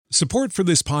Support for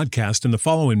this podcast and the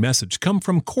following message come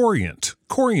from Corient.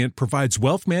 Corient provides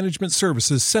wealth management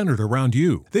services centered around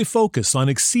you. They focus on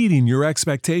exceeding your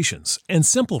expectations and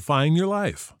simplifying your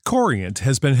life. Corient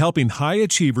has been helping high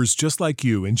achievers just like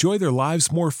you enjoy their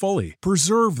lives more fully,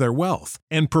 preserve their wealth,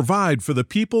 and provide for the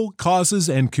people, causes,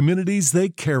 and communities they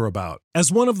care about. As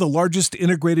one of the largest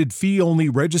integrated fee-only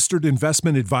registered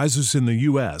investment advisors in the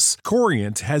U.S.,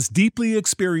 Corient has deeply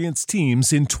experienced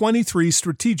teams in 23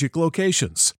 strategic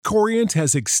locations. Corient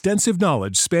has extensive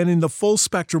knowledge spanning the full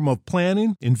spectrum of planning,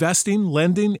 investing,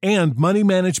 lending, and money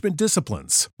management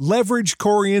disciplines. Leverage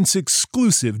Corient's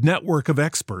exclusive network of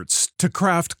experts to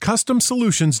craft custom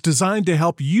solutions designed to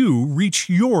help you reach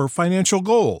your financial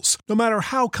goals, no matter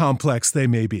how complex they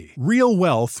may be. Real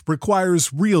wealth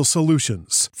requires real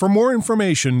solutions. For more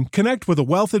information, connect with a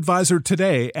wealth advisor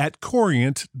today at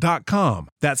Corient.com.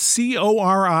 That's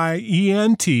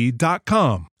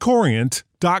Corient.com.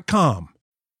 Corient.com.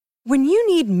 When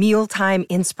you need mealtime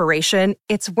inspiration,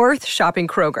 it's worth shopping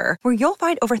Kroger, where you'll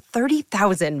find over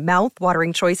 30,000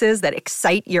 mouth-watering choices that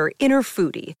excite your inner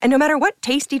foodie. And no matter what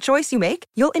tasty choice you make,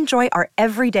 you'll enjoy our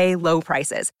everyday low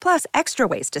prices, plus extra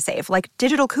ways to save, like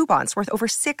digital coupons worth over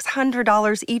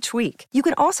 $600 each week. You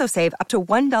can also save up to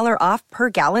 $1 off per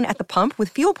gallon at the pump with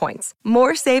fuel points.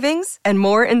 More savings and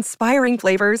more inspiring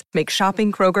flavors make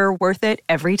shopping Kroger worth it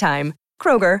every time.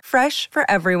 Kroger, fresh for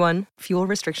everyone. Fuel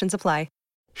restrictions apply.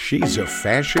 She's a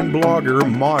fashion blogger,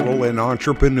 model, and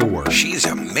entrepreneur. She's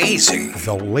amazing.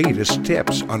 The latest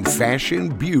tips on fashion,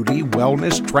 beauty,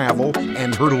 wellness, travel,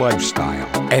 and her lifestyle.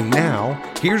 And now,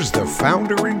 here's the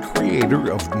founder and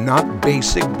creator of Not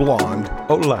Basic Blonde,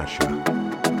 Olasha.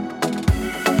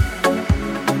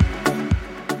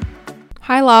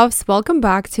 Hi loves, welcome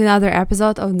back to another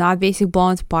episode of Not Basic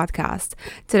Blonde podcast.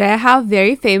 Today I have a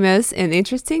very famous and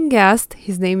interesting guest.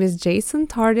 His name is Jason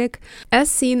Tartick. As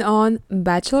seen on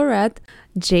Bachelorette,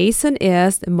 Jason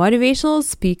is a motivational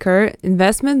speaker,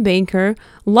 investment banker,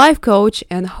 life coach,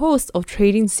 and host of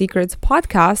Trading Secrets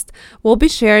podcast. Will be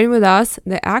sharing with us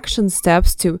the action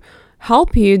steps to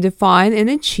help you define and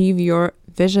achieve your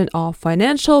vision of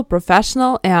financial,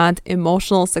 professional, and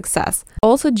emotional success.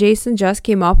 Also, Jason just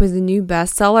came up with a new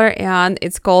bestseller, and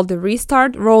it's called The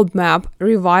Restart Roadmap: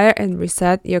 Rewire and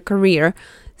Reset Your Career.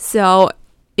 So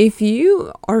if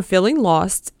you are feeling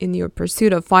lost in your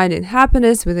pursuit of finding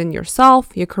happiness within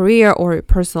yourself, your career, or your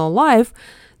personal life,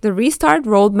 the Restart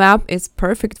Roadmap is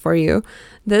perfect for you.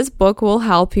 This book will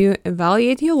help you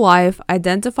evaluate your life,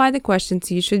 identify the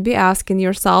questions you should be asking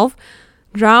yourself,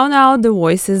 drown out the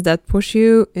voices that push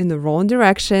you in the wrong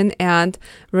direction, and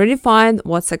redefine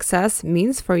what success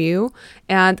means for you,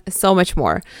 and so much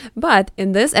more. But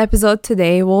in this episode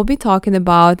today, we'll be talking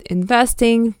about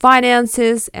investing,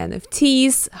 finances,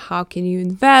 NFTs, how can you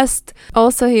invest.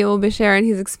 Also, he will be sharing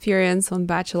his experience on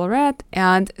Bachelorette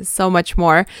and so much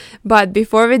more. But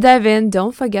before we dive in,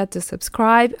 don't forget to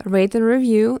subscribe, rate, and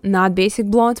review Not Basic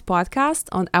Blonde podcast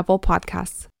on Apple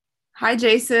Podcasts. Hi,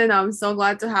 Jason. I'm so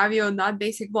glad to have you on Not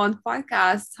Basic Blonde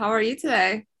podcast. How are you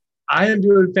today? I am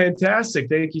doing fantastic.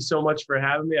 Thank you so much for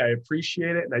having me. I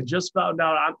appreciate it. And I just found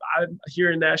out I'm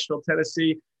here in Nashville,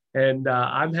 Tennessee, and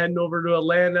I'm heading over to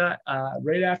Atlanta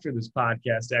right after this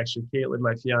podcast. Actually, Caitlin,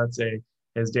 my fiance,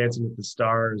 is Dancing with the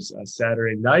Stars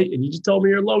Saturday night, and you just told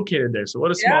me you're located there. So what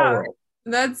a small world.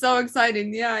 That's so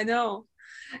exciting. Yeah, I know.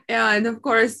 And of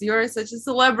course, you're such a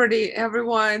celebrity.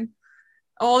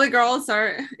 All the girls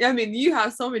you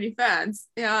have so many fans.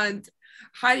 And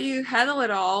how do you handle it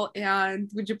all?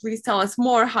 And would you please tell us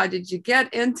more? How did you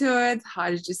get into it? How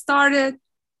did you start it?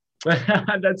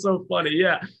 That's so funny.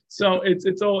 Yeah. So it's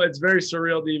very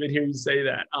surreal to even hear you say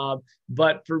that.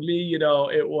 But for me,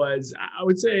 it was, I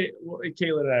would say,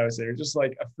 Caitlin and I would say, are just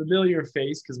like a familiar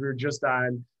face because we were just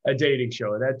on a dating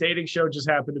show. And that dating show just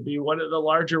happened to be one of the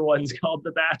larger ones called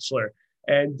The Bachelor.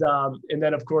 And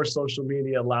then, of course, social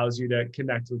media allows you to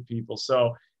connect with people.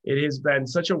 So it has been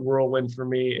such a whirlwind for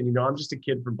me. And, I'm just a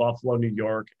kid from Buffalo, New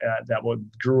York, that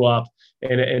grew up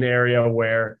in an area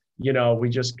where, we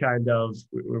just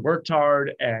we worked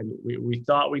hard and we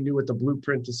thought we knew what the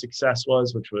blueprint to success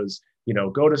was, which was,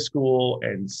 go to school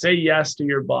and say yes to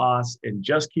your boss and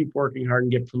just keep working hard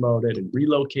and get promoted and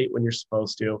relocate when you're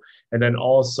supposed to. And then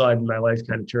all of a sudden, my life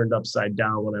kind of turned upside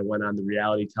down when I went on the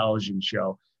reality television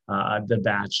show, The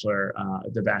Bachelor,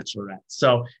 The Bachelorette.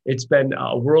 So it's been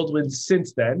a whirlwind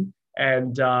since then.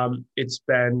 And it's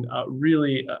been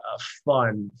really a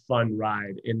fun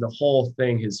ride. And the whole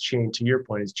thing has changed, to your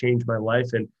point, has changed my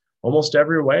life in almost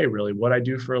every way, really. What I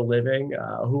do for a living,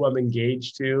 who I'm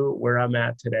engaged to, where I'm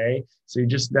at today. So you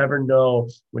just never know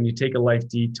when you take a life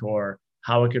detour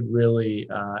how it could really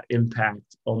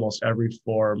impact almost every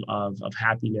form of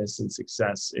happiness and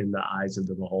success in the eyes of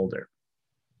the beholder.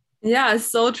 Yeah,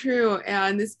 so true.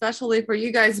 And especially for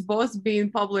you guys both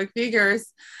being public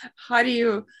figures, how do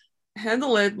you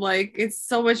handle it? Like, it's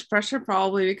so much pressure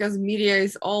probably because media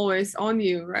is always on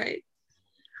you, right?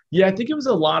 Yeah, I think it was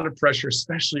a lot of pressure,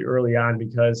 especially early on,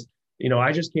 because,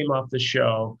 I just came off the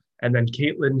show and then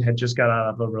Caitlin had just got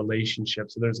out of a relationship.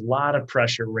 So there's a lot of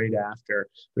pressure right after.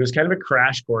 It was kind of a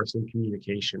crash course in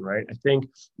communication, right? I think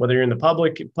whether you're in the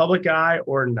public eye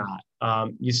or not,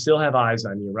 you still have eyes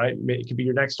on you, right? It could be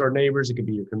your next door neighbors, it could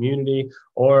be your community,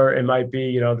 or it might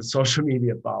be, the social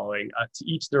media following, to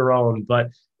each their own. But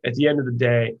at the end of the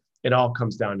day, it all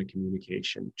comes down to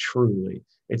communication, truly.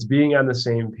 It's being on the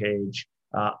same page,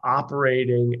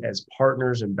 operating as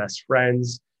partners and best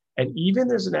friends. And even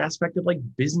there's an aspect of like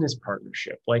business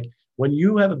partnership. Like when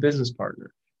you have a business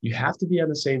partner, you have to be on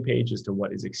the same page as to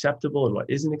what is acceptable and what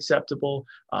isn't acceptable.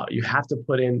 You have to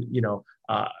put in,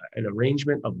 an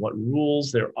arrangement of what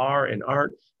rules there are and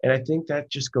aren't. And I think that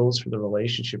just goes for the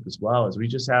relationship as well, as we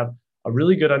just have a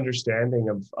really good understanding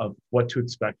of what to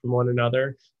expect from one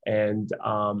another. And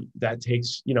that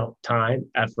takes, time,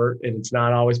 effort, and it's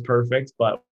not always perfect,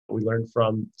 but we learn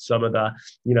from some of the,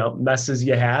 messes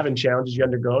you have and challenges you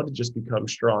undergo to just become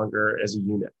stronger as a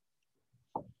unit.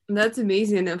 That's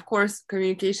amazing. Of course,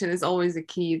 communication is always the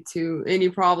key to any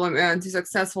problem and to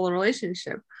successful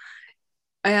relationship.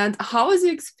 And how was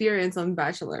your experience on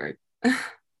Bachelor?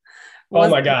 Oh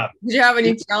my God. Did you have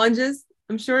any challenges?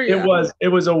 I'm sure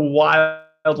it was a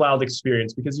wild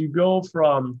experience, because you go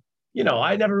from,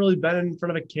 I never really been in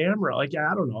front of a camera. Like,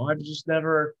 I don't know.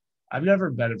 I've never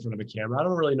been in front of a camera. I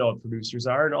don't really know what producers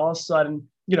are. And all of a sudden,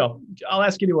 I'll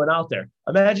ask anyone out there.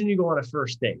 Imagine you go on a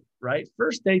first date, right?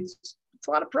 First dates, it's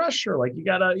a lot of pressure. Like you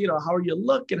gotta, how are you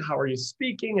looking? How are you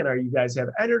speaking? And are you guys have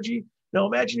energy? Now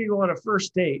imagine you go on a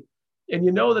first date and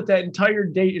you know that entire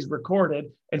date is recorded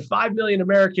and 5 million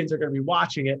Americans are going to be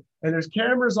watching it. And there's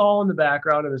cameras all in the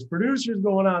background and there's producers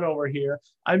going on over here.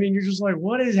 I mean, you're just like,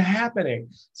 what is happening?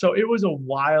 So it was a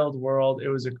wild world. It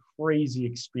was a crazy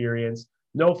experience.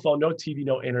 No phone, no TV,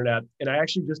 no internet. And I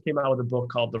actually just came out with a book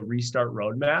called The Restart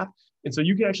Roadmap. And so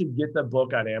you can actually get the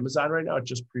book on Amazon right now. It's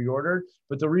just pre-ordered.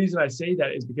 But the reason I say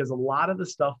that is because a lot of the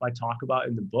stuff I talk about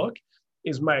in the book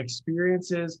is my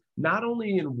experiences, not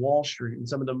only in Wall Street and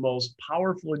some of the most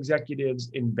powerful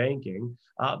executives in banking,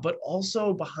 but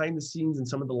also behind the scenes and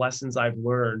some of the lessons I've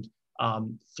learned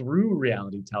through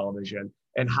reality television,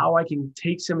 and how I can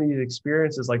take some of these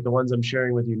experiences like the ones I'm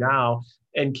sharing with you now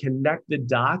and connect the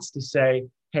dots to say,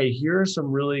 hey, here are some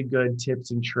really good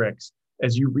tips and tricks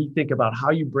as you rethink about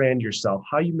how you brand yourself,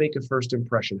 how you make a first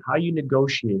impression, how you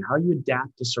negotiate, how you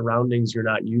adapt to surroundings you're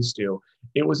not used to.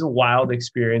 It was a wild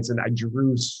experience, and I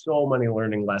drew so many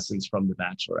learning lessons from The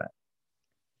Bachelorette.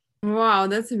 Wow,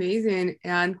 that's amazing.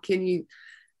 And can you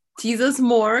tease us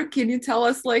more? Can you tell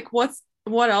us like what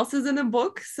else is in the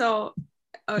book? So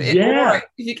if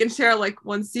you can share like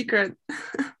one secret.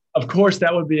 Of course,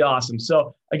 that would be awesome.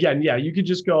 So again, you could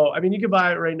just go, you could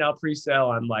buy it right now pre-sale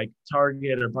on like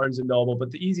Target or Barnes & Noble, but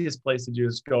the easiest place to do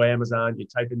is go Amazon, you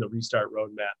type in The Restart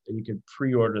Roadmap, and you can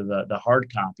pre-order the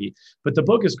hard copy. But the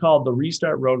book is called The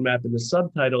Restart Roadmap, and the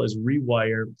subtitle is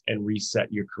Rewire and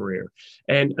Reset Your Career.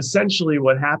 And essentially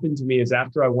what happened to me is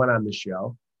after I went on the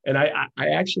show, and I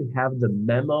actually have the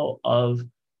memo of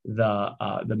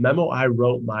the memo I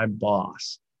wrote my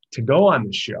boss to go on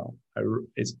the show.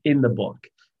 It's in the book.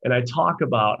 And I talk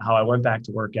about how I went back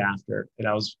to work after, and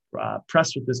I was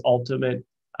pressed with this ultimatum,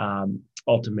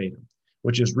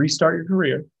 which is restart your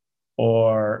career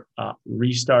or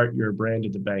restart your brand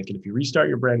at the bank. And if you restart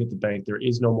your brand at the bank, there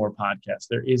is no more podcasts.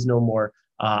 There is no more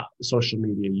social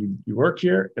media. You work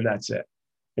here and that's it.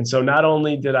 And so not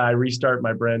only did I restart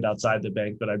my brand outside the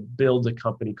bank, but I built a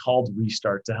company called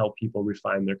Restart to help people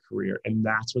refine their career. And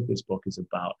that's what this book is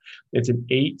about. It's an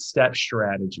 8-step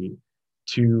strategy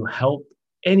to help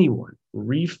anyone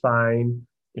refine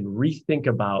and rethink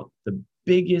about the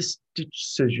biggest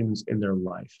decisions in their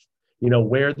life.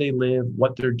 Where they live,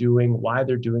 what they're doing, why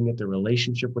they're doing it, their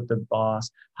relationship with the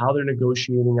boss, how they're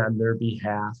negotiating on their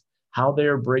behalf, how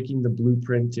they're breaking the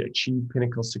blueprint to achieve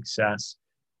pinnacle success.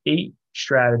 8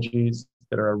 strategies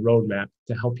that are a roadmap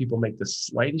to help people make the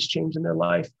slightest change in their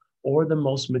life or the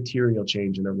most material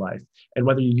change in their life. And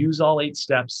whether you use all 8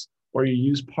 steps or you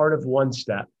use part of one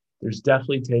step, there's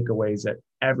definitely takeaways that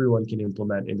everyone can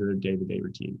implement into their day-to-day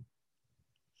routine.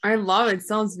 I love it.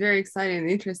 Sounds very exciting and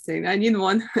interesting. I need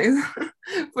one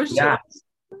for sure. Yeah.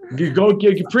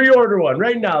 You pre-order one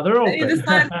right now. They're open. I need a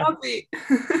signed copy.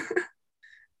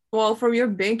 well, from your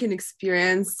banking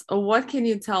experience, what can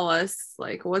you tell us,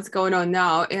 like what's going on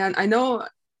now? And I know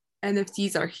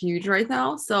NFTs are huge right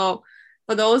now. So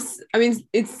for those, I mean,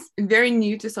 it's very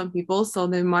new to some people, so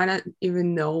they might not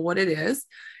even know what it is.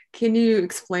 Can you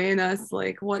explain us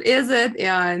like what is it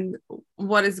and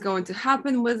what is going to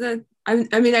happen with it?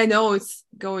 I mean, I know it's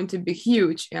going to be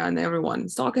huge and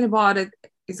everyone's talking about it.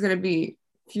 It's going to be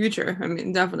future. I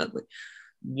mean, definitely.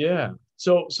 Yeah.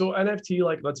 So NFT,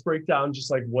 like let's break down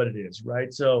just like what it is,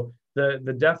 right? So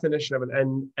the definition of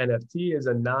an NFT is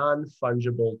a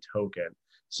non-fungible token.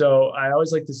 So I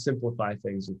always like to simplify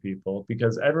things with people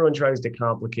because everyone tries to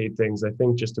complicate things, I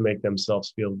think, just to make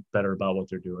themselves feel better about what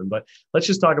they're doing. But let's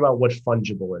just talk about what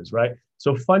fungible is, right?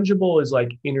 So fungible is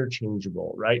like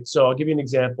interchangeable, right? So I'll give you an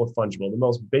example of fungible. The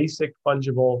most basic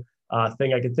fungible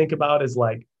thing I can think about is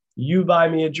like you buy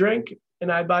me a drink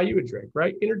and I buy you a drink,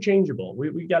 right? Interchangeable.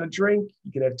 We got a drink.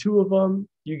 You can have two of them.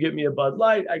 You get me a Bud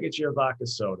Light. I get you a vodka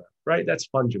soda, right? That's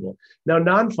fungible. Now,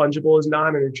 non-fungible is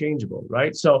non-interchangeable,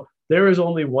 right? So there is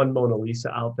only one Mona Lisa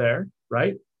out there,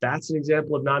 right? That's an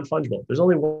example of non-fungible. There's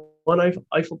only one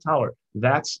Eiffel Tower.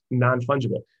 That's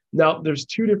non-fungible. Now, there's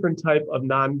two different types of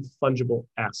non-fungible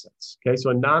assets. Okay,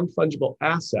 so a non-fungible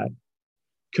asset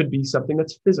could be something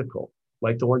that's physical,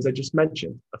 like the ones I just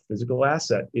mentioned. A physical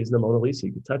asset is the Mona Lisa.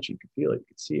 You can touch it, you can feel it, you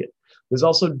can see it. There's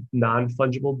also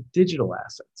non-fungible digital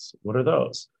assets. What are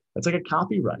those? That's like a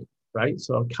copyright, right?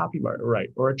 So a copyright, right,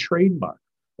 or a trademark.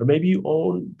 Or maybe you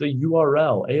own the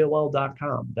URL,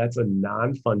 AOL.com. That's a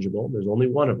non-fungible. There's only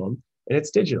one of them, and it's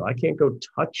digital. I can't go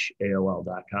touch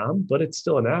AOL.com, but it's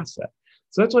still an asset.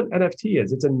 So that's what NFT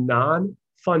is. It's a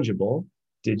non-fungible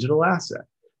digital asset.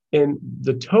 And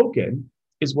the token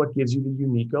is what gives you the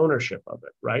unique ownership of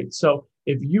it, right? So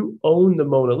if you own the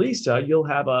Mona Lisa, you'll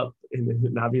have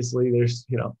and obviously there's,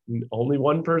 only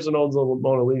one person owns the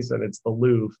Mona Lisa, and it's the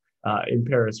Louvre in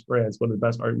Paris, France, one of the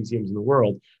best art museums in the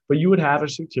world. But you would have a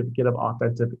certificate of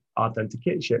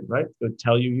authentication, right? It would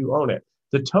tell you own it.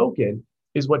 The token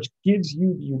is what gives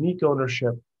you the unique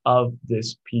ownership of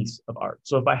this piece of art.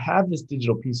 So if I have this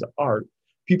digital piece of art,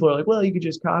 people are like, well, you could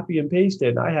just copy and paste it,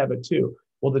 and I have it too.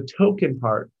 Well, the token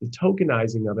part, the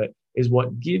tokenizing of it, is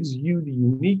what gives you the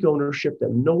unique ownership that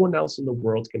no one else in the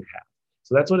world can have.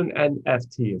 So that's what an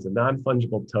NFT is, a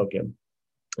non-fungible token.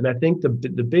 And I think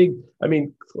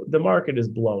the market is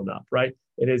blown up, right?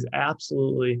 It is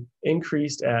absolutely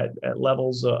increased at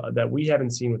levels that we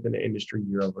haven't seen within the industry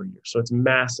year over year. So it's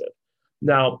massive.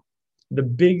 Now, the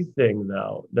big thing,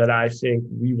 though, that I think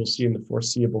we will see in the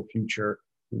foreseeable future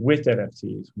with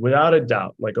NFTs, without a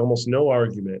doubt, like almost no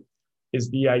argument, is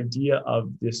the idea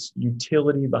of this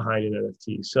utility behind an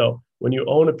NFT. So when you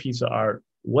own a piece of art,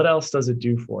 what else does it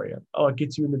do for you? Oh, it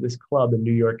gets you into this club in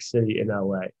New York City, in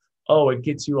LA. Oh, it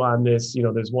gets you on this,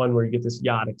 there's one where you get this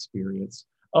yacht experience.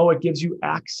 Oh, it gives you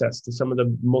access to some of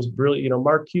the most brilliant,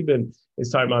 Mark Cuban is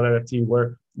talking about NFT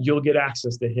where you'll get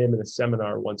access to him in a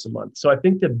seminar once a month. So I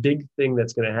think the big thing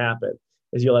that's going to happen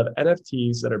is you'll have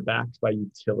NFTs that are backed by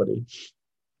utility.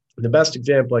 The best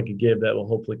example I could give that will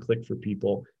hopefully click for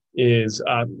people is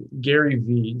Gary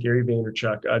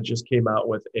Vaynerchuk just came out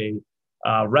with a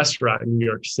restaurant in New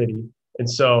York City. And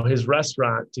so his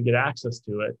restaurant, to get access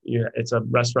to it, it's a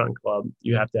restaurant club,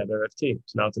 you have to have NFT.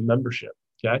 So now it's a membership,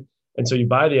 okay? And so you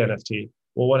buy the NFT.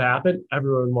 Well, what happened?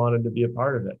 Everyone wanted to be a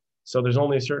part of it. So there's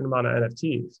only a certain amount of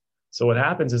NFTs. So what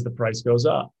happens is the price goes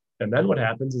up. And then what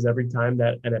happens is every time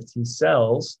that NFT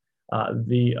sells,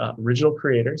 the original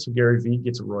creator, so Gary Vee,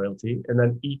 gets a royalty, and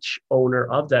then each owner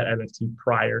of that NFT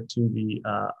prior to the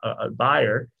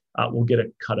buyer will get a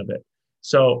cut of it.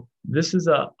 So this is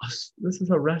a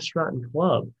restaurant and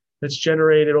club that's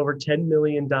generated over $10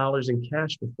 million in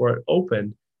cash before it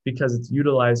opened because it's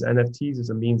utilized NFTs as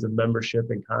a means of membership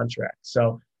and contract.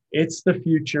 So it's the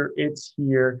future, it's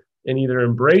here, and either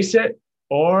embrace it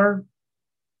or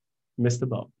miss the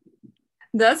boat.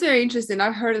 That's very interesting.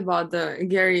 I've heard about the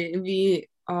Gary Vee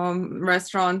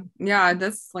restaurant. Yeah,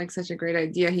 that's like such a great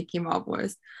idea he came up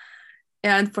with.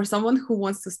 And for someone who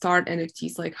wants to start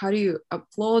NFTs, like how do you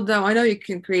upload them? I know you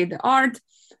can create the art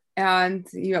and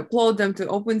you upload them to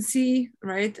OpenSea,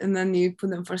 right? And then you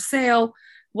put them for sale.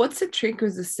 What's the trick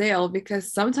with the sale?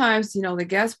 Because sometimes, the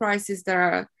gas prices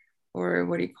there, or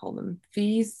what do you call them?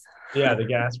 Fees? Yeah, the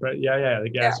gas, right? Yeah, the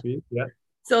gas fees. Yeah.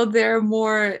 So they're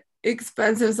more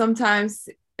expensive sometimes,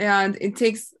 and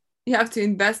you have to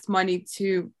invest money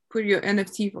to put your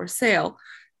NFT for sale.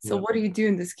 So what do you do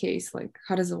in this case? Like,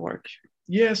 how does it work?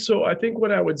 Yeah, so I think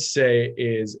what I would say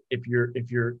is if you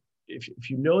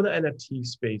know the NFT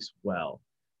space well,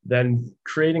 then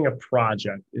creating a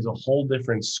project is a whole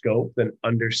different scope than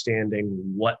understanding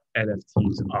what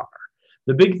NFTs are.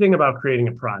 the big thing about creating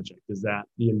a project is that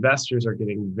the investors are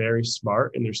getting very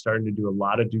smart and they're starting to do a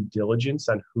lot of due diligence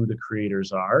on who the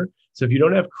creators are. So if you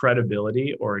don't have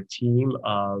credibility or a team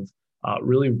of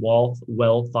really well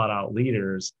thought out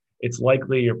leaders, it's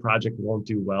likely your project won't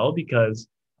do well because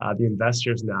the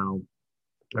investors now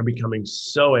are becoming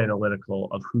so analytical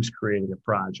of who's creating a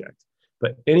project.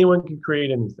 But anyone can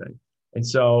create anything. And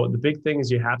so the big thing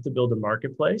is you have to build a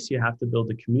marketplace, you have to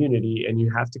build a community, and you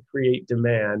have to create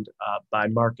demand by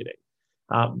marketing.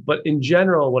 But in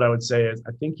general, what I would say is,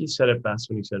 I think you said it best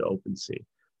when you said OpenSea.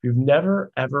 If you've never,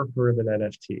 ever heard of an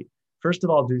NFT, first of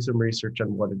all, do some research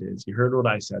on what it is. You heard what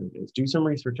I said it is. Do some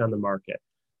research on the market.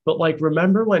 But like,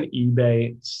 remember when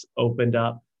eBay opened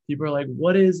up? People are like,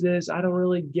 what is this? I don't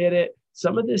really get it.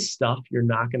 Some of this stuff you're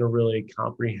not going to really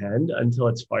comprehend until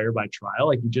it's fire by trial.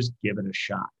 Like, you just give it a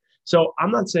shot. So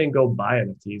I'm not saying go buy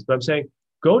NFTs, but I'm saying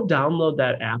go download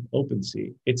that app,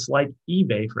 OpenSea. It's like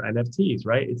eBay for NFTs,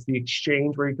 right? It's the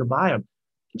exchange where you can buy them.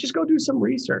 Just go do some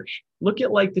research. Look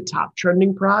at like the top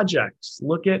trending projects.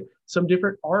 Look at some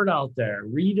different art out there.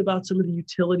 Read about some of the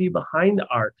utility behind the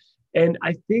art. And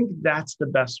I think that's the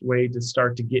best way to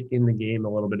start to get in the game a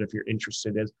little bit if you're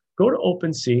interested, is go to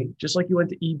OpenSea, just like you went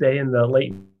to eBay in the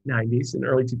late 90s and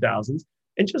early 2000s,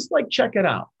 and just like check it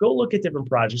out. Go look at different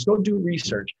projects, go do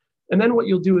research. And then what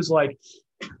you'll do is like,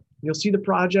 you'll see the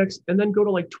projects and then go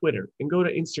to like Twitter and go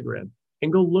to Instagram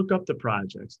and go look up the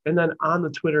projects. And then on the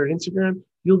Twitter and Instagram,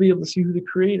 you'll be able to see who the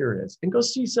creator is and go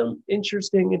see some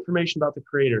interesting information about the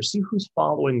creator, see who's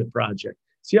following the project,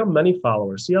 see how many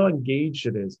followers, see how engaged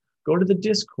it is. Go to the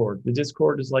Discord. The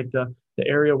Discord is like the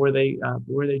area where they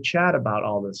chat about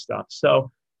all this stuff.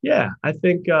 So yeah, I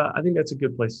think that's a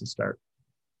good place to start.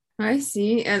 I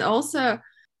see. And also,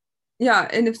 yeah,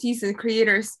 NFTs and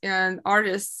creators and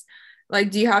artists, like,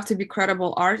 do you have to be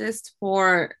credible artist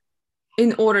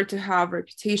in order to have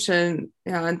reputation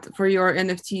and for your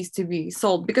NFTs to be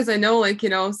sold? Because I know, like,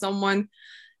 one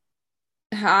of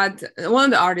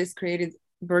the artists created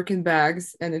Birkin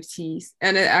bags NFTs,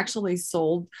 and it actually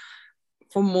sold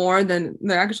for more than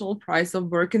the actual price of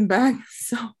Birkin bag.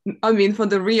 So, I mean, for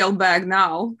the real bag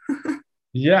now.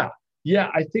 Yeah.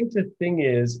 I think the thing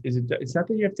is it's not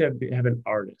that you have to have an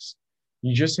artist.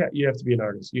 You have to be an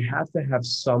artist. You have to have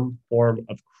some form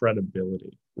of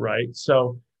credibility, right?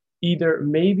 So either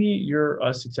maybe you're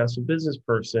a successful business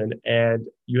person and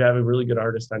you have a really good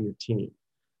artist on your team.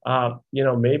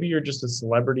 Maybe you're just a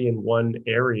celebrity in one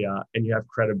area and you have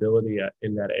credibility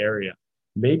in that area.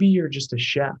 Maybe you're just a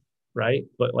chef, right?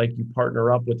 But like, you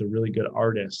partner up with a really good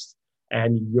artist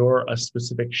and you're a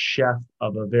specific chef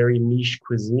of a very niche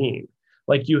cuisine.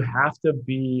 Like, you have to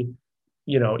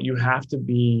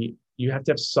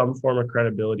have some form of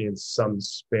credibility in some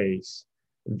space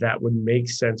that would make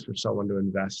sense for someone to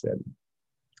invest in.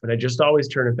 And I just always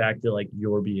turn it back to like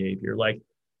your behavior. Like,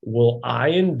 will I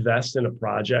invest in a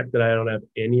project that I don't have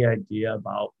any idea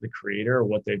about the creator or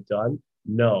what they've done?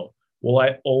 No. Will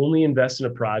I only invest in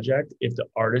a project if the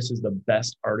artist is the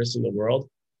best artist in the world?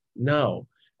 No.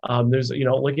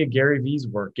 Look at Gary Vee's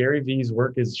work. Gary Vee's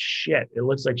work is shit. It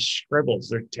looks like scribbles.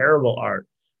 They're terrible art.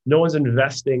 No one's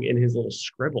investing in his little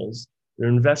scribbles. They're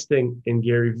investing in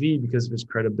Gary Vee because of his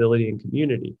credibility and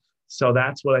community. So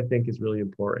that's what I think is really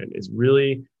important, is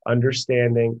really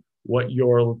understanding what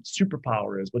your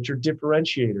superpower is, what your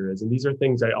differentiator is. And these are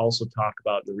things I also talk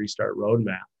about in the Restart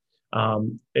Roadmap,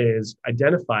 is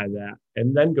identify that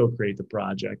and then go create the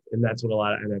project. And that's what a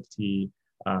lot of NFT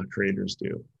creators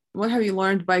do. What have you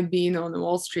learned by being on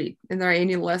Wall Street? Are there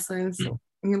any lessons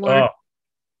you learned? Oh,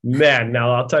 man,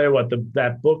 now I'll tell you what,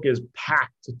 that book is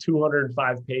packed to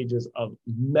 205 pages of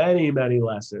many, many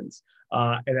lessons.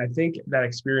 And I think that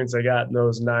experience I got in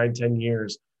those 9-10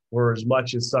 years were as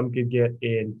much as some could get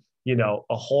in, a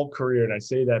whole career. And I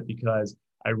say that because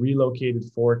I relocated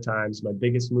 4 times. My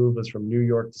biggest move was from New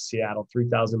York to Seattle,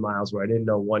 3,000 miles, where I didn't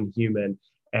know one human.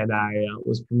 And I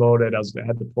was promoted. I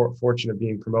had the fortune of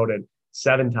being promoted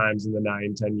 7 times in the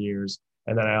 9-10 years.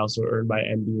 And then I also earned my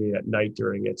MBA at night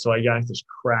during it. So I got this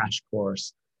crash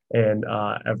course and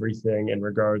everything in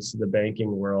regards to the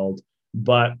banking world.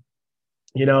 But,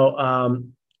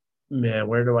 man,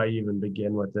 where do I even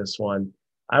begin with this one?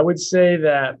 I would say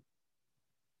that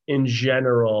in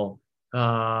general,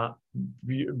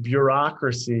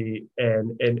 bureaucracy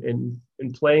and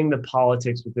playing the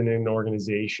politics within an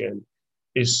organization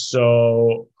is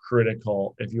so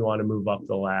critical if you want to move up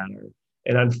the ladder.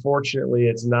 And unfortunately,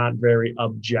 it's not very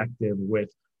objective with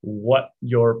what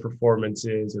your performance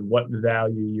is and what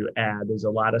value you add. There's a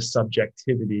lot of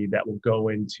subjectivity that will go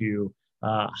into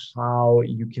how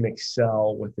you can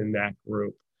excel within that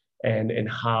group and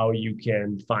how you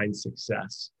can find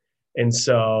success. And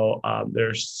so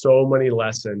there's so many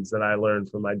lessons that I learned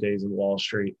from my days in Wall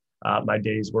Street, my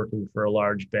days working for a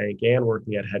large bank and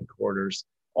working at headquarters,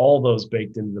 all those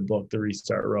baked into the book, The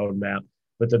Restart Roadmap.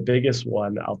 But the biggest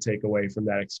one I'll take away from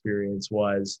that experience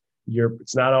was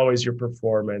it's not always your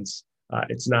performance.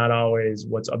 It's not always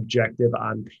what's objective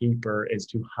on paper as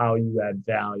to how you add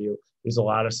value. There's a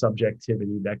lot of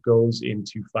subjectivity that goes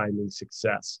into finding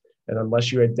success. And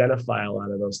unless you identify a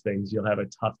lot of those things, you'll have a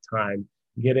tough time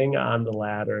getting on the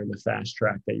ladder and the fast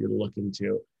track that you're looking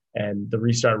to. And the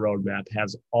Restart Roadmap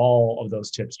has all of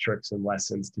those tips, tricks, and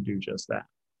lessons to do just that.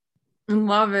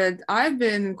 Love it. I've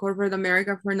been in corporate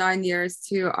America for 9 years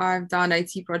too. I've done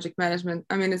IT project management.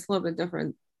 I mean, it's a little bit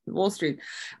different than Wall Street,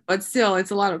 but still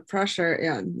it's a lot of pressure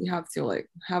and you have to like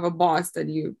have a boss that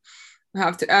you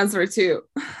have to answer to.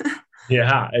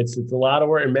 Yeah, it's a lot of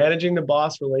work. And managing the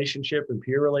boss relationship and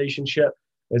peer relationship,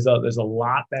 there's a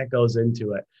lot that goes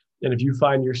into it. And if you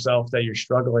find yourself that you're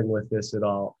struggling with this at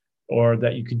all, or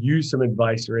that you could use some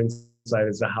advice or insight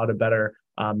as to how to better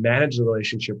manage the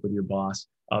relationship with your boss,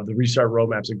 the Restart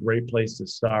Roadmap is a great place to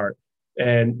start.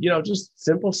 And, just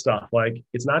simple stuff like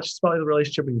it's not just about the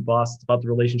relationship with your boss, it's about the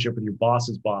relationship with your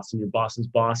boss's boss and your boss's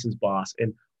boss's boss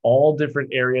and all different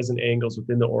areas and angles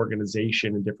within the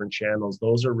organization and different channels.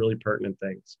 Those are really pertinent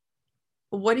things.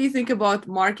 What do you think about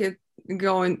market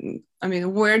going? I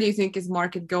mean, where do you think is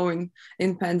market going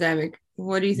in pandemic?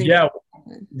 What do you think? Yeah,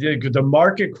 the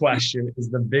market question is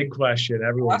the big question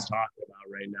everyone's talking about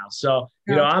right now. So,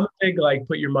 I'm a big,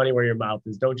 put your money where your mouth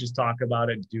is. Don't just talk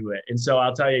about it, do it. And so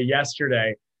I'll tell you,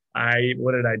 yesterday,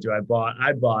 what did I do? I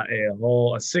bought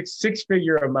a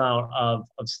six-figure amount of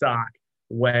stock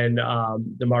when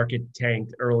the market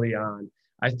tanked early on.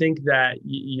 I think that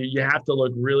you have to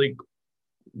look really,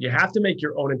 you have to make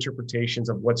your own interpretations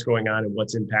of what's going on and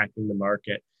what's impacting the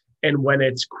market. And when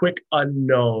it's quick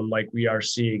unknown, like we are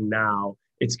seeing now,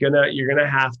 you're gonna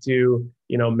have to,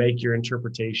 make your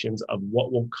interpretations of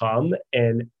what will come.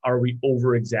 And are we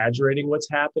over exaggerating what's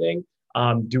happening?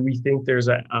 Do we think there's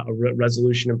a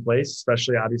resolution in place?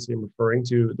 Especially, obviously, I'm referring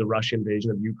to the Russian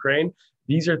invasion of Ukraine.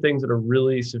 These are things that are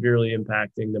really severely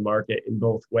impacting the market in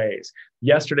both ways.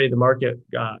 Yesterday, the market,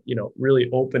 really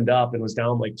opened up and was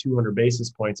down like 200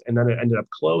 basis points, and then it ended up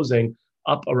closing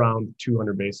up around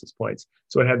 200 basis points.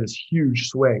 So it had this huge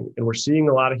swing, and we're seeing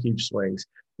a lot of huge swings.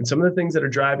 And some of the things that are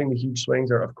driving the huge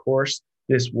swings are, of course,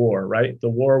 this war, right? The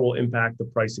war will impact the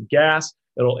price of gas.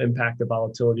 It'll impact the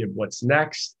volatility of what's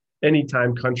next.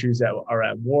 Anytime countries that are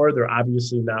at war, they're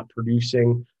obviously not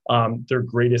producing their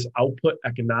greatest output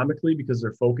economically because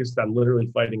they're focused on literally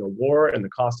fighting a war, and the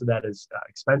cost of that is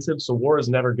expensive. So war is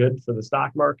never good for the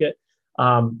stock market.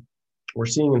 We're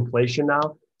seeing inflation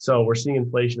now. So we're seeing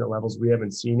inflation at levels we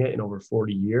haven't seen it in over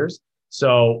 40 years.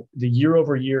 So the year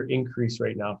over year increase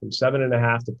right now from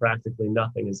 7.5 to practically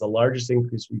nothing is the largest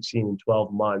increase we've seen in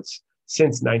 12 months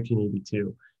since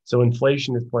 1982. So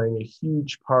inflation is playing a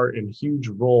huge part and huge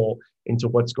role into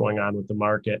what's going on with the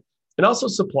market. And also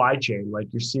supply chain, like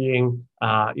you're seeing,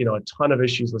 a ton of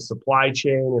issues with supply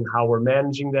chain and how we're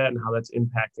managing that and how that's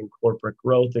impacting corporate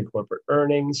growth and corporate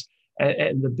earnings.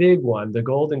 And the big one, the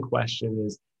golden question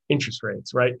is interest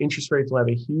rates, right? Interest rates will have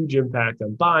a huge impact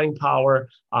on buying power,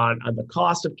 on the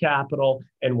cost of capital.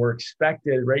 And we're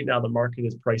expected right now, the market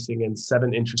is pricing in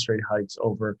 7 interest rate hikes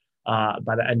over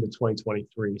by the end of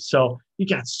 2023. So you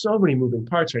got so many moving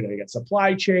parts right now. You got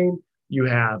supply chain, you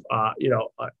have,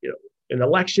 an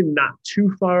election not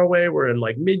too far away. We're in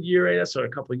like mid-year right now. So in a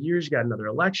couple of years, you got another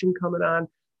election coming on.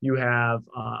 You have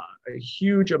a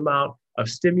huge amount of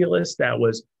stimulus that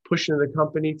was pushing the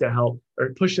company to help, or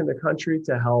pushing the country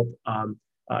to help,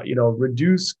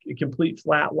 reduce a complete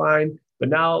flat line. But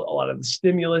now a lot of the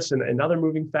stimulus and other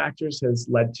moving factors has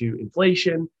led to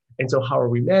inflation. And so how are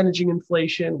we managing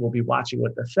inflation? We'll be watching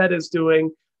what the Fed is doing.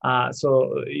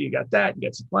 So you got that, you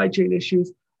got supply chain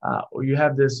issues, or you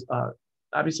have this,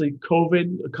 obviously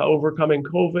overcoming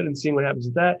COVID and seeing what happens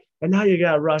with that. And now you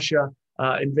got Russia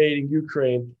invading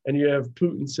Ukraine, and you have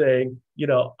Putin saying,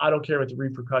 I don't care what the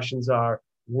repercussions are.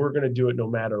 We're going to do it no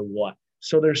matter what.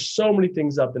 So there's so many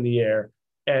things up in the air.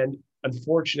 And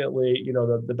unfortunately,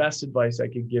 the best advice I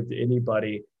could give to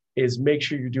anybody is make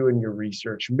sure you're doing your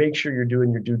research, make sure you're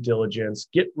doing your due diligence.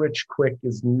 Get rich quick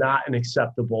is not an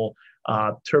acceptable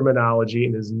terminology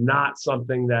and is not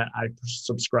something that I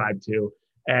subscribe to.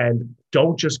 And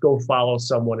don't just go follow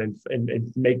someone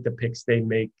and make the picks they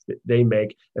make.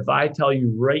 If I tell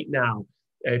you right now,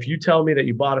 if you tell me that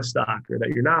you bought a stock or that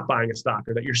you're not buying a stock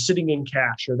or that you're sitting in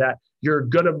cash or that you're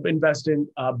going to invest in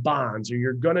bonds or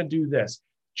you're going to do this,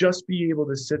 just be able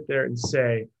to sit there and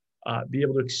say, be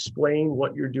able to explain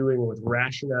what you're doing with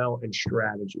rationale and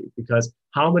strategy. Because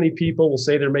how many people will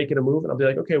say they're making a move, and I'll be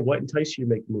like, okay, what enticed you to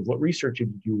make the move? What research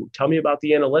did you do? Tell me about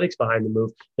the analytics behind the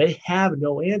move. They have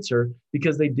no answer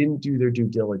because they didn't do their due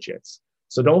diligence.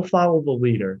 So don't follow the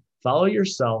leader. Follow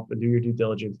yourself and do your due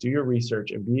diligence, do your research,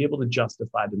 and be able to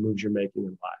justify the moves you're making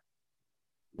and why.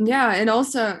 Yeah, and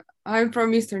also I'm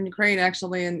from Eastern Ukraine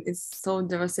actually, and it's so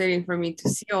devastating for me to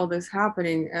see all this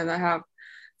happening. And I have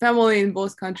family in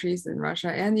both countries, in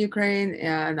Russia and Ukraine,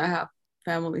 and I have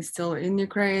family still in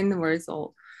Ukraine where it's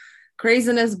all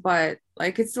craziness, but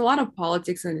like it's a lot of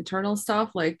politics and internal stuff.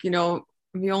 Like,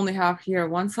 we only have here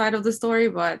one side of the story,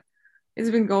 but it's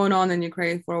been going on in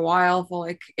Ukraine for a while, for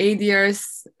like 8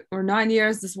 years or 9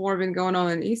 years. This war been going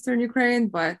on in Eastern Ukraine,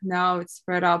 but now it's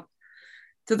spread up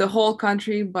to the whole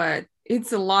country. But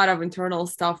it's a lot of internal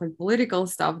stuff and political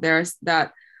stuff there's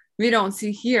that we don't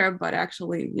see here, but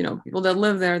actually, people that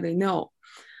live there, they know.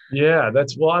 Yeah,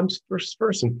 I'm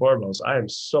first and foremost, I am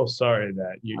so sorry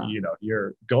that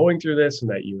you're going through this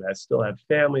and that you still have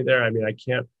family there. I mean, I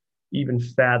can't even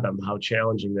fathom how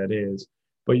challenging that is.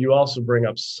 But you also bring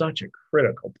up such a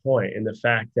critical point in the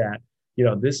fact that,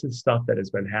 this is stuff that has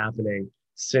been happening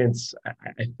since,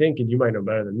 I think, and you might know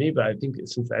better than me, but I think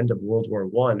since the end of World War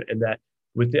I. And that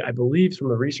I believe from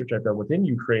the research I've done within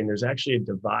Ukraine, there's actually a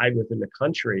divide within the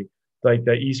country, like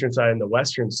the eastern side and the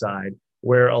western side,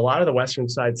 where a lot of the western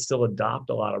side still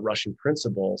adopt a lot of Russian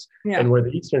principles, and where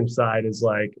the eastern side is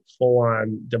like full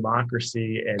on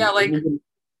democracy and even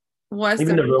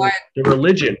the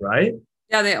religion, right?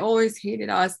 Yeah, they always hated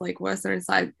us, like Western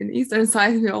side and Eastern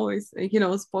side. We always,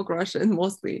 spoke Russian.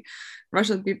 Mostly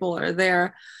Russian people are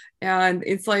there. And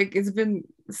it's like, it's been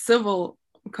civil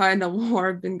kind of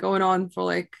war been going on for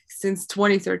like since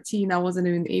 2013. I wasn't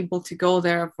even able to go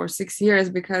there for 6 years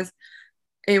because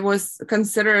it was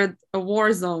considered a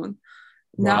war zone.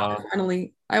 Now,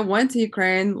 finally, I went to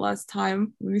Ukraine last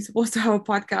time. We were supposed to have a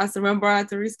podcast. Remember, I had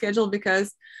to reschedule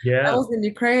because I was in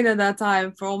Ukraine at that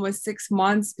time for almost 6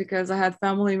 months because I had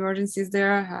family emergencies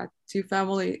there. I had two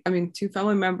family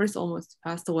members almost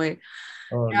passed away.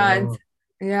 And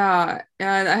I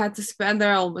had to spend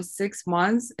there almost 6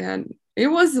 months, and it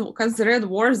was considered a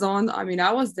war zone. I mean,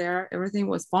 I was there, everything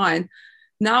was fine.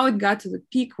 Now it got to the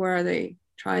peak where they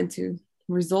trying to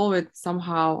resolve it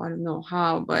somehow. I don't know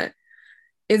how, but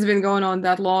it's been going on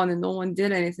that long and no one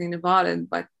did anything about it.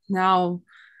 But now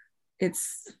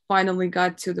it's finally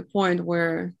got to the point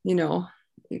where,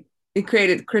 it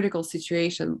created a critical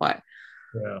situation. But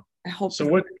I hope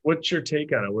so. What's your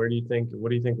take on it? What do you think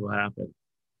will happen?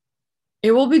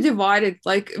 It will be divided.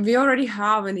 Like, we already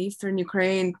have in Eastern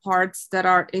Ukraine parts that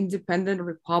are independent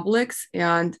republics.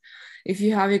 And if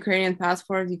you have Ukrainian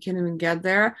passport, you can even get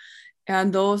there.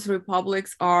 And those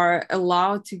republics are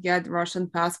allowed to get Russian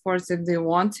passports if they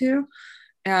want to.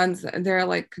 And they're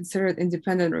like considered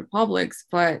independent republics,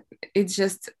 but it's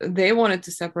just, they wanted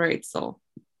to separate. So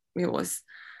it was,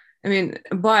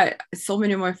 but so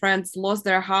many of my friends lost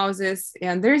their houses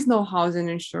and there's no housing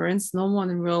insurance. No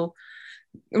one will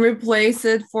replace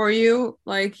it for you.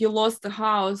 Like, you lost the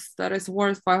house that is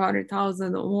worth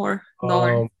 500,000 or more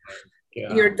dollars.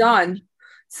 You're done.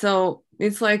 So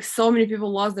it's like so many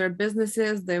people lost their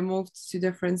businesses. They moved to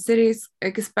different cities.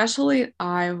 Like, especially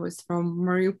I was from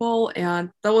Mariupol,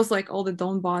 and that was like all the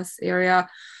Donbass area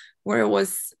where it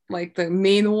was like the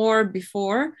main war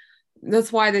before.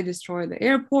 That's why they destroyed the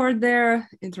airport there,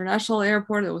 international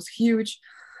airport. It was huge.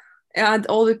 And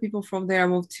all the people from there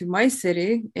moved to my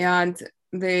city. And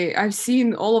I've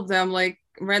seen all of them, like,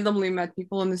 randomly met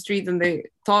people in the street, and they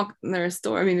talked their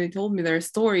story. They told me their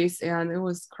stories, and it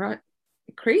was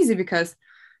crazy because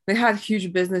they had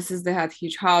huge businesses, they had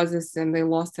huge houses, and they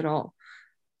lost it all.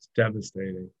 It's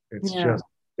devastating. It's just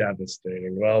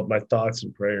devastating. Well, my thoughts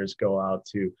and prayers go out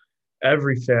to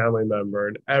every family member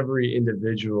and every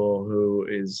individual who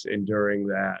is enduring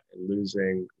that and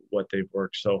losing what they've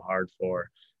worked so hard for,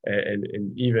 and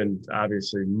even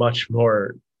obviously much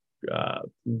more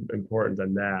important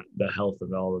than that, the health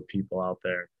of all the people out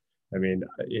there. It's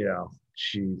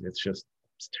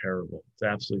terrible. It's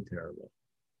absolutely terrible.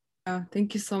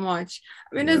 Thank you so much.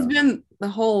 It's been the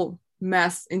whole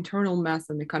internal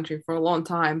mess in the country for a long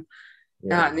time.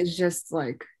 And it's just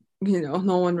like,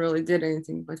 no one really did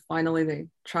anything, but finally they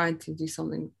tried to do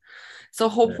something. So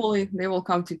hopefully they will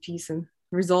come to peace and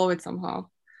resolve it somehow.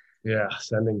 Yeah,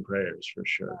 sending prayers for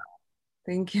sure.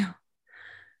 Thank you.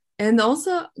 And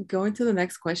also, going to the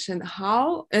next question,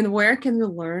 how and where can we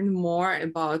learn more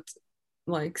about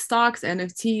like stocks,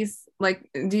 NFTs? Like,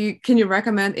 can you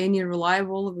recommend any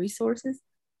reliable resources?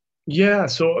 Yeah,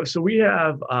 so we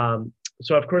have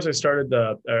So of course I started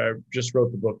just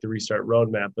wrote the book, The Restart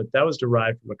Roadmap, but that was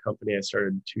derived from a company I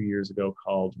started 2 years ago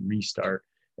called Restart.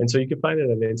 And so you can find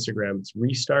it on Instagram. It's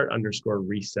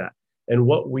restart_reset. And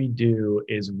what we do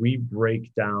is we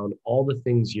break down all the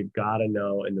things you've got to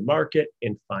know in the market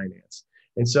and finance.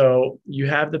 And so you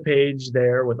have the page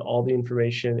there with all the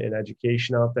information and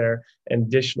education out there. And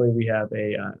additionally, we have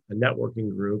a networking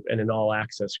group and an all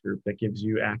access group that gives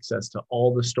you access to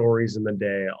all the stories in the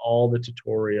day, all the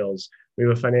tutorials. We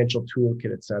have a financial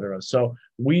toolkit, et cetera. So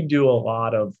we do a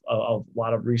lot of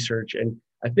research. And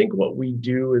I think what we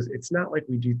do is, it's not like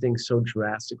we do things so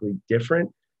drastically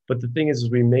different, but the thing is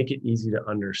we make it easy to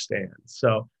understand.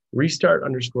 So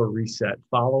restart_reset.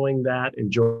 Following that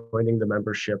and joining the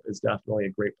membership is definitely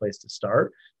a great place to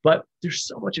start. But there's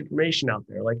so much information out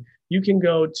there. Like you can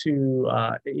go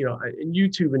to, in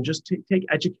YouTube and just take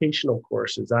educational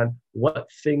courses on what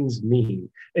things mean.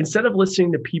 Instead of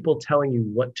listening to people telling you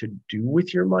what to do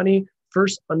with your money,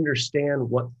 first understand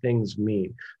what things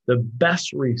mean. The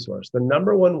best resource, the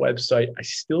number one website I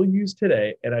still use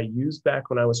today, and I used back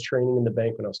when I was training in the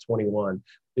bank when I was 21,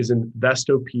 is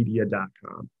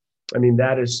Investopedia.com. I mean,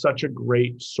 that is such a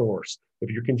great source.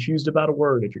 If you're confused about a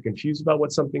word, if you're confused about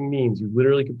what something means, you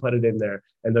literally can put it in there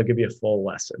and they'll give you a full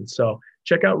lesson. So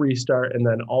check out Restart, and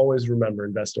then always remember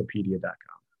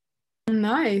Investopedia.com.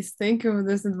 Nice. Thank you for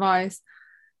this advice.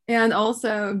 And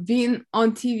also being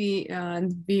on TV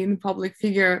and being a public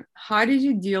figure, how did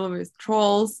you deal with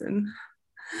trolls and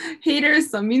haters,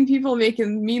 some mean people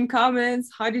making mean comments?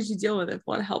 How did you deal with it?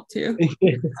 What helped you?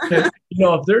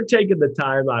 If they're taking the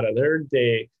time out of their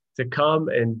day to come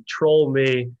and troll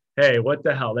me, hey, what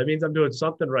the hell? That means I'm doing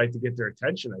something right to get their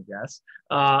attention, I guess.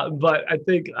 But I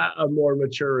think a more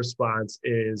mature response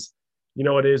is,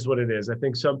 it is what it is. I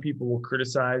think some people will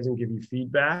criticize and give you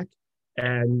feedback,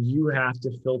 and you have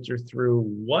to filter through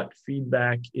what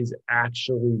feedback is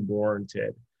actually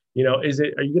warranted. Are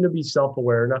you going to be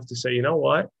self-aware enough to say, you know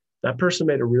what, that person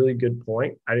made a really good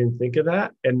point. I didn't think of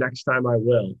that. And next time I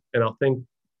will, and I'll think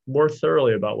more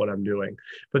thoroughly about what I'm doing.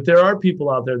 But there are people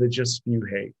out there that just spew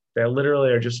hate, that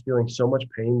literally are just feeling so much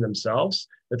pain themselves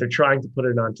that they're trying to put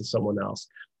it onto someone else.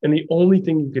 And the only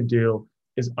thing you could do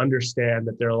is understand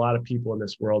that there are a lot of people in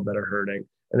this world that are hurting.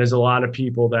 And there's a lot of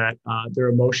people that their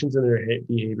emotions and their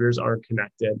behaviors aren't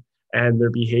connected, and their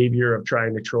behavior of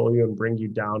trying to troll you and bring you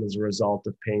down as a result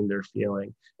of pain they're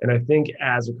feeling. And I think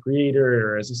as a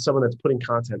creator or as someone that's putting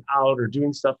content out or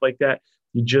doing stuff like that,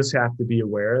 you just have to be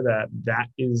aware that that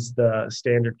is the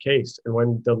standard case. And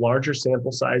when the larger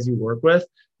sample size you work with,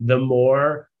 the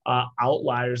more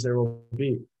outliers there will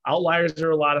be. Outliers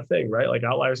are a lot of things, right? Like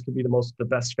outliers could be the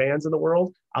best fans in the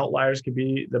world. Outliers could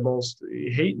be the most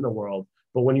hate in the world.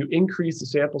 But when you increase the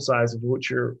sample size of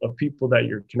people that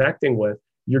you're connecting with,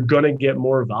 you're going to get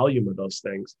more volume of those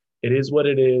things. It is what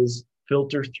it is.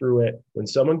 Filter through it. When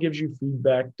someone gives you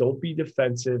feedback, don't be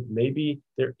defensive. Maybe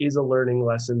there is a learning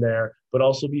lesson there, but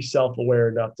also be self-aware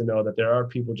enough to know that there are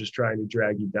people just trying to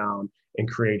drag you down and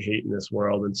create hate in this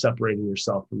world, and separating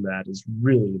yourself from that is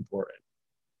really important.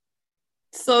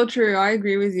 So true. I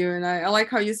agree with you. And I like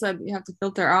how you said you have to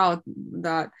filter out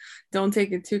that, don't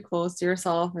take it too close to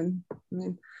yourself. And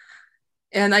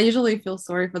I usually feel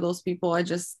sorry for those people. I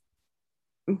just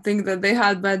think that they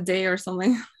had a bad day or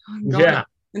something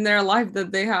in their life,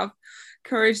 that they have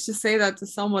courage to say that to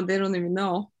someone they don't even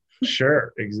know.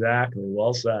 Sure, exactly.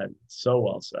 Well said. So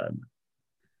well said.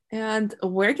 And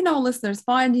where can our listeners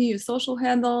find you, your social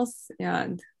handles,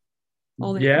 and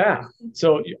all the information?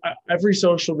 So every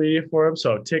social media forum,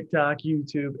 so TikTok,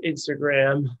 YouTube,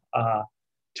 Instagram,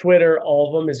 Twitter, all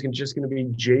of them is just going to be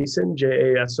Jason,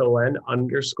 Jason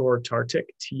 _Tartic,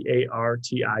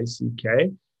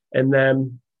 Tartic. And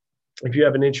then if you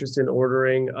have an interest in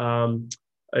ordering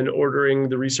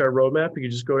the Restart Roadmap, you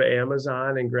can just go to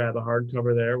Amazon and grab a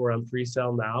hardcover there. We're on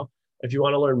pre-sale now. If you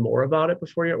want to learn more about it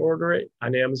before you order it,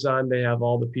 on Amazon, they have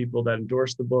all the people that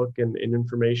endorse the book and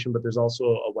information, but there's also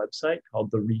a website called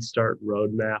the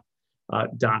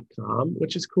restartroadmap.com,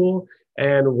 which is cool.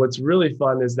 And what's really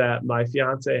fun is that my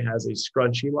fiance has a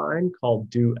scrunchie line called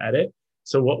Do Edit.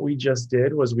 So what we just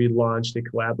did was we launched a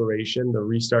collaboration, the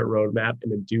Restart Roadmap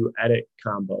and a Do Edit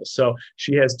combo. So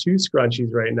she has two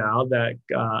scrunchies right now that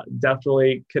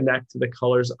definitely connect to the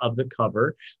colors of the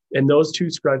cover. And those two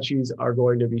scrunchies are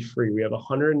going to be free. We have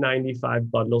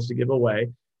 195 bundles to give away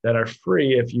that are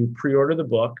free if you pre-order the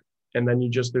book. And then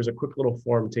there's a quick little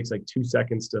form. It takes like 2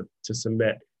 seconds to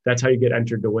submit. That's how you get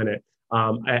entered to win it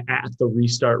at the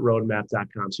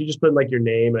restartroadmap.com. So you just put in like your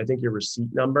name, I think your receipt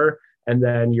number, and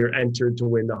then you're entered to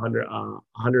win the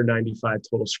 195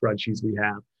 total scrunchies we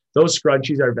have. Those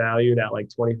scrunchies are valued at like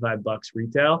 $25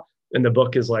 retail. And the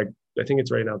book is like I think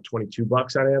it's right now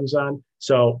 $22 on Amazon.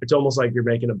 So it's almost like you're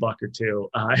making $1 or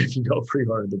 $2 if you go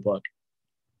pre-order the book.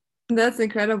 That's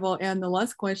incredible. And the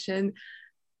last question,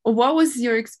 what was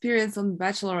your experience on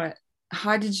Bachelorette?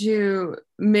 How did you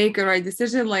make a right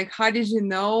decision? Like, how did you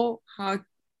know? How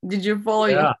did you follow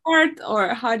your heart,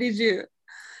 or how did you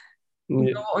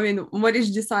know? I mean, what did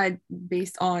you decide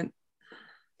based on?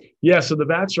 Yeah, so the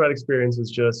Bachelorette experience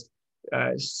is just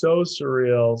so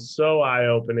surreal, so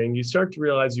eye-opening. You start to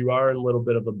realize you are in a little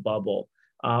bit of a bubble.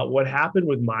 What happened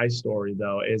with my story,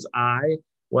 though, is I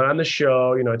went on the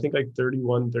show, I think like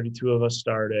 31, 32 of us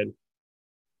started,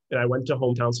 and I went to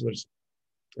hometowns. So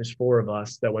there's 4 of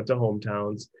us that went to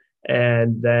hometowns.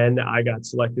 And then I got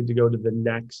selected to go to the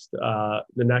next, I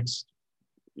made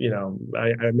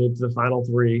it to the final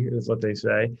 3 is what they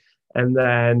say. And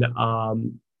then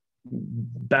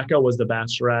Becca was the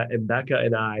Bachelorette, and I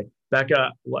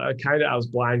was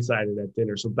blindsided at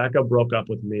dinner. So Becca broke up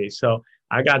with me. So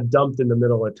I got dumped in the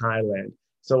middle of Thailand.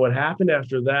 So what happened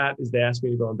after that is they asked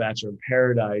me to go on Bachelor in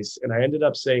Paradise. And I ended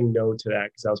up saying no to that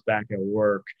because I was back at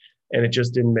work. And it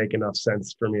just didn't make enough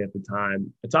sense for me at the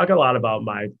time. I talk a lot about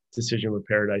my decision with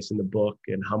Paradise in the book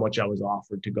and how much I was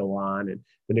offered to go on and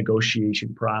the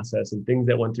negotiation process and things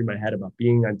that went through my head about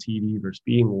being on TV versus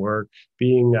being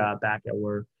back at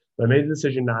work. But I made the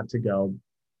decision not to go.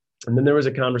 And then there was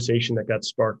a conversation that got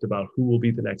sparked about who will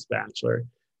be the next Bachelor.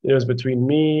 It was between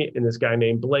me and this guy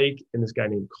named Blake and this guy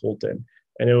named Colton.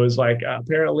 And it was like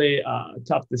apparently a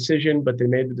tough decision, but they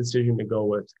made the decision to go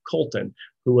with Colton,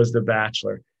 who was the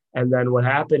Bachelor. And then what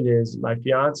happened is my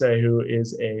fiance, who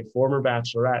is a former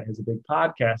Bachelorette, has a big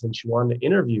podcast, and she wanted to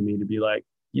interview me to be like,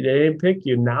 they didn't pick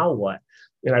you, now what?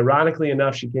 And ironically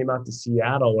enough, she came out to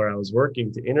Seattle where I was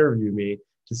working to interview me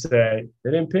to say,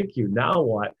 they didn't pick you, now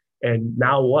what? And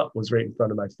now what was right in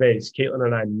front of my face. Caitlin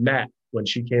and I met when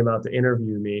she came out to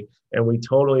interview me, and we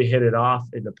totally hit it off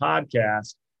in the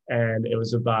podcast. And it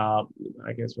was about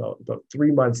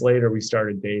 3 months later, we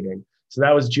started dating. So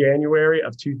that was January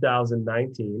of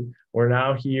 2019. We're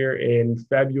now here in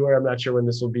February. I'm not sure when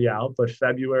this will be out, but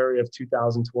February of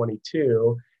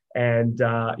 2022. And,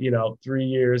 3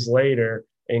 years later,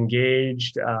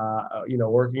 engaged,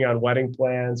 working on wedding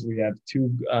plans. We have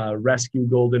 2 rescue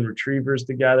golden retrievers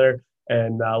together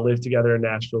and live together in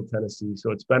Nashville, Tennessee.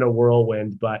 So it's been a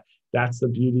whirlwind, but that's the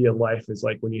beauty of life, is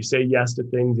like when you say yes to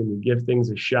things and you give things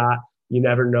a shot, you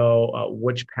never know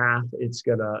which path it's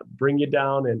going to bring you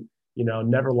down. And,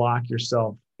 never lock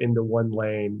yourself into one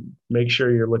lane. Make sure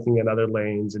you're looking at other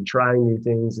lanes and trying new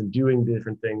things and doing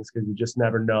different things, because you just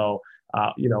never know,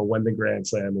 when the Grand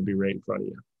Slam will be right in front of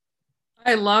you.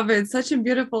 I love it. Such a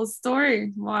beautiful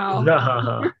story. Wow.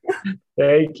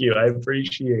 Thank you. I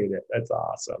appreciate it. That's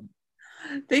awesome.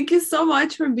 Thank you so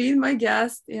much for being my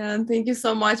guest, and thank you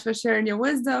so much for sharing your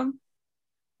wisdom.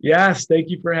 Yes, thank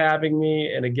you for having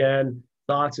me. And again,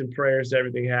 thoughts and prayers to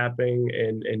everything happening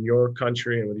in your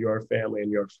country and with your family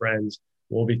and your friends.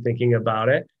 We'll be thinking about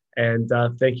it. And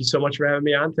thank you so much for having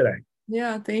me on today.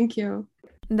 Yeah, thank you.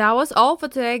 That was all for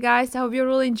today, guys. I hope you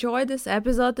really enjoyed this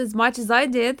episode as much as I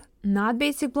did. Not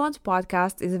Basic Blonde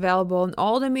podcast is available on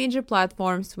all the major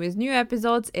platforms with new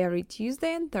episodes every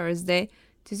Tuesday and Thursday.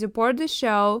 To support the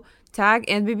show, tag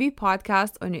NBB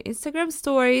Podcast on your Instagram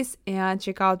stories and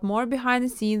check out more behind the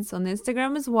scenes on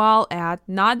Instagram as well at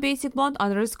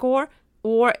notbasicblonde_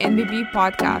 or NBB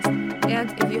Podcast.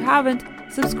 And if you haven't,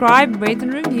 subscribe, rate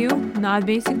and review Not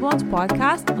Basic Blonde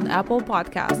Podcast on Apple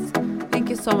Podcasts. Thank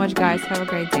you so much, guys. Have a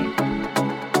great day.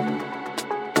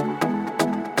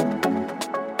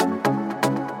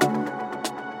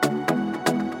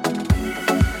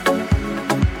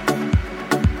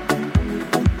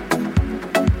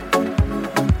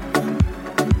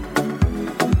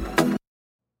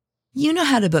 You know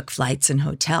how to book flights and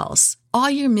hotels. All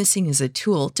you're missing is a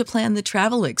tool to plan the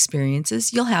travel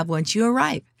experiences you'll have once you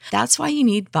arrive. That's why you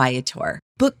need Viator.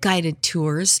 Book guided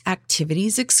tours,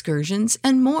 activities, excursions,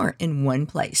 and more in one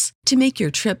place to make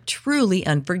your trip truly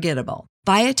unforgettable.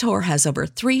 Viator has over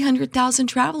 300,000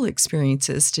 travel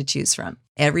experiences to choose from.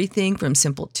 Everything from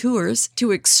simple tours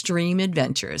to extreme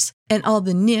adventures and all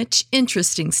the niche,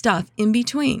 interesting stuff in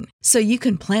between. So you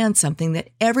can plan something that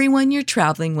everyone you're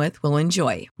traveling with will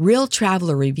enjoy. Real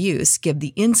traveler reviews give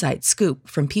the inside scoop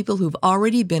from people who've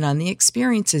already been on the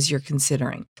experiences you're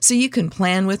considering. So you can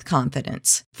plan with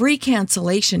confidence. Free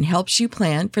cancellation helps you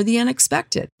plan for the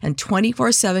unexpected. And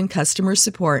 24/7 customer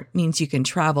support means you can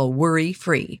travel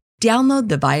worry-free. Download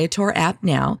the Viator app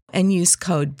now and use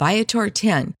code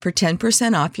Viator10 for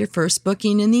 10% off your first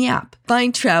booking in the app.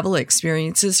 Find travel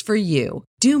experiences for you.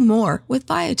 Do more with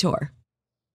Viator.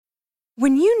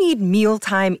 When you need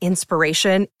mealtime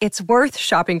inspiration, it's worth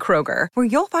shopping Kroger, where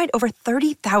you'll find over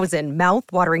 30,000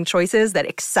 mouth-watering choices that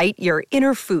excite your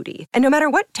inner foodie. And no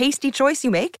matter what tasty choice you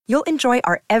make, you'll enjoy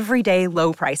our everyday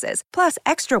low prices, plus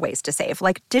extra ways to save,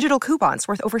 like digital coupons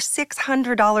worth over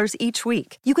 $600 each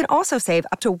week. You can also save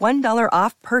up to $1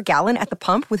 off per gallon at the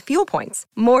pump with fuel points.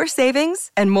 More savings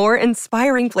and more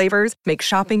inspiring flavors make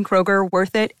shopping Kroger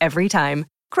worth it every time.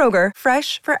 Kroger,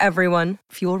 fresh for everyone.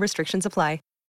 Fuel restrictions apply.